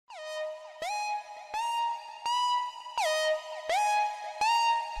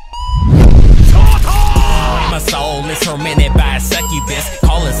soul is tormented by a succubus.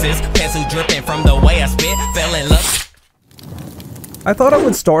 Calling sis, pencil dripping from the way I spit. Fell in love. I thought I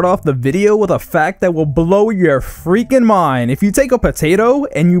would start off the video with a fact that will blow your freaking mind. If you take a potato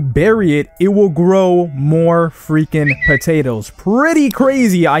and you bury it, it will grow more freaking potatoes. Pretty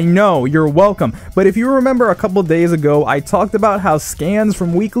crazy, I know, you're welcome. But if you remember a couple days ago, I talked about how scans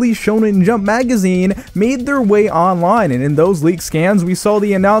from Weekly Shonen Jump magazine made their way online. And in those leaked scans, we saw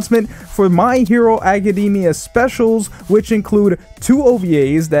the announcement for My Hero Academia specials, which include 2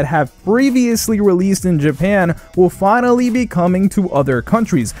 OVAs that have previously released in Japan will finally be coming to other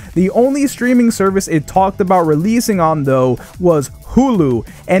countries. The only streaming service it talked about releasing on though was Hulu,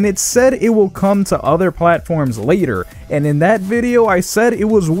 and it said it will come to other platforms later. And in that video I said it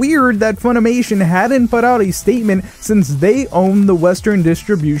was weird that Funimation hadn't put out a statement since they own the Western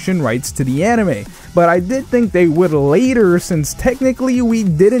distribution rights to the anime. But I did think they would later, since technically we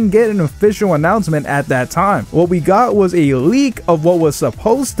didn't get an official announcement at that time. What we got was a leak of what was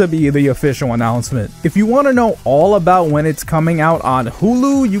supposed to be the official announcement. If you want to know all about when it's coming out on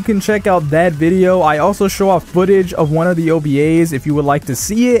Hulu, you can check out that video. I also show off footage of one of the OVAs if you would like to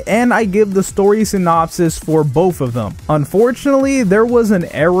see it, and I give the story synopsis for both of them. Unfortunately, there was an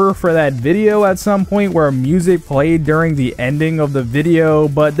error for that video at some point where music played during the ending of the video,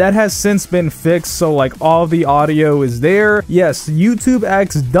 but that has since been fixed, so like all the audio is there. Yes, YouTube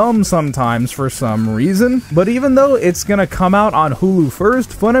acts dumb sometimes for some reason, but even though it's gonna come out on Hulu first,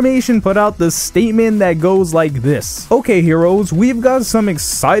 Funimation put out this statement that goes like this. Okay heroes, we've got some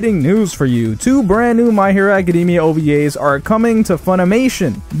exciting news for you. 2 brand new My Hero Academia OVAs are coming to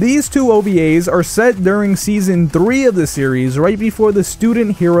Funimation. These 2 OVAs are set during season 3 of the series, right before the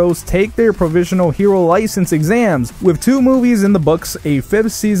student heroes take their provisional hero license exams. With 2 movies in the books, a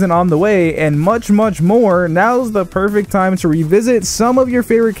 5th season on the way, and much more, now's the perfect time to revisit some of your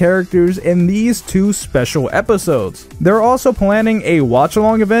favorite characters in these 2 special episodes. They're also planning a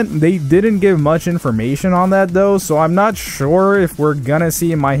watch-along event. They didn't give much information on that though, so I'm not sure if we're gonna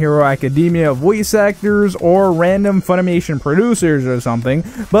see My Hero Academia voice actors or random Funimation producers or something,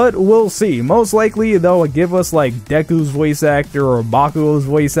 but we'll see. Most likely they'll give us like Deku's voice actor or Baku's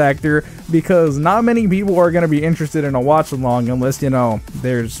voice actor, because not many people are going to be interested in a watch-along unless, you know,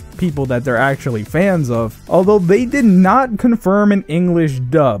 there's people that they're actually fans of. Although they did not confirm an English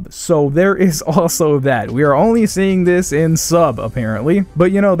dub, so there is also that. We are only seeing this in sub, apparently.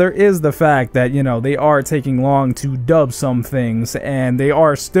 But, you know, there is the fact that, you know, they are taking long to dub some things, and they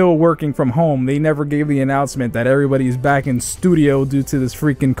are still working from home. They never gave the announcement that everybody's back in studio due to this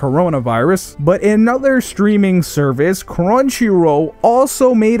freaking coronavirus. But another streaming service, Crunchyroll,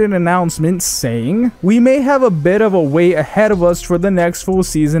 also made an announcement saying, we may have a bit of a wait ahead of us for the next full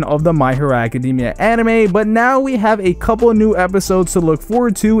season of the My Hero Academia anime, but now we have a couple new episodes to look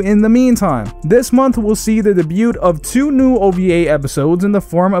forward to in the meantime. This month we'll see the debut of 2 new OVA episodes in the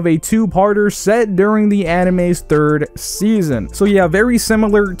form of a 2-parter set during the anime's 3rd season. So yeah, very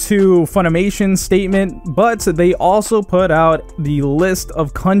similar to Funimation's statement, but they also put out the list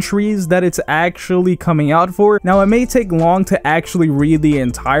of countries that it's actually coming out for. Now it may take long to actually read the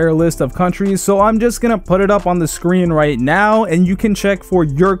entire list of countries, so I'm just gonna put it up on the screen right now, and you can check for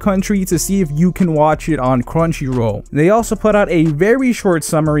your country to see if you can watch it on Crunchyroll. They also put out a very short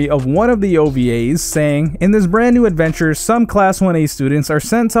summary of one of the OVAs saying, in this brand new adventure, some Class 1A students are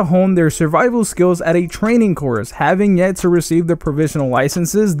sent to hone their survival skills at a training course. Having yet to receive their provisional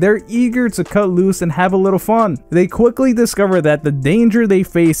licenses, they're eager to cut loose and have a little fun. They quickly discover that the danger they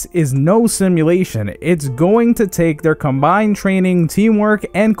face is no simulation. It's going to take their combined training, teamwork,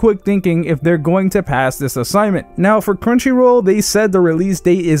 and quick thinking if they're going to pass this assignment. Now for Crunchyroll, they said the release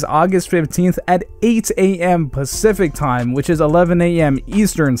date is August 15th at 8 AM Pacific time, which is 11 AM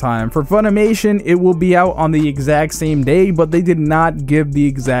Eastern time. For Funimation, it will be out on the exact same day, but they did not give the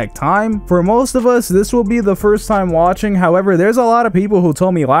exact time. For most of us, this will be the first time watching. However, there's a lot of people who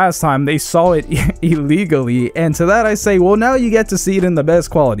told me last time they saw it illegally, and to that I say, well, now you get to see it in the best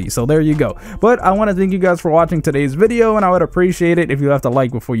quality, so there you go. But I want to thank you guys for watching today's video, and I would appreciate it if you left a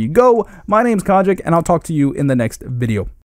like before you go. My name's Kajik, and I'll talk to you in the next video.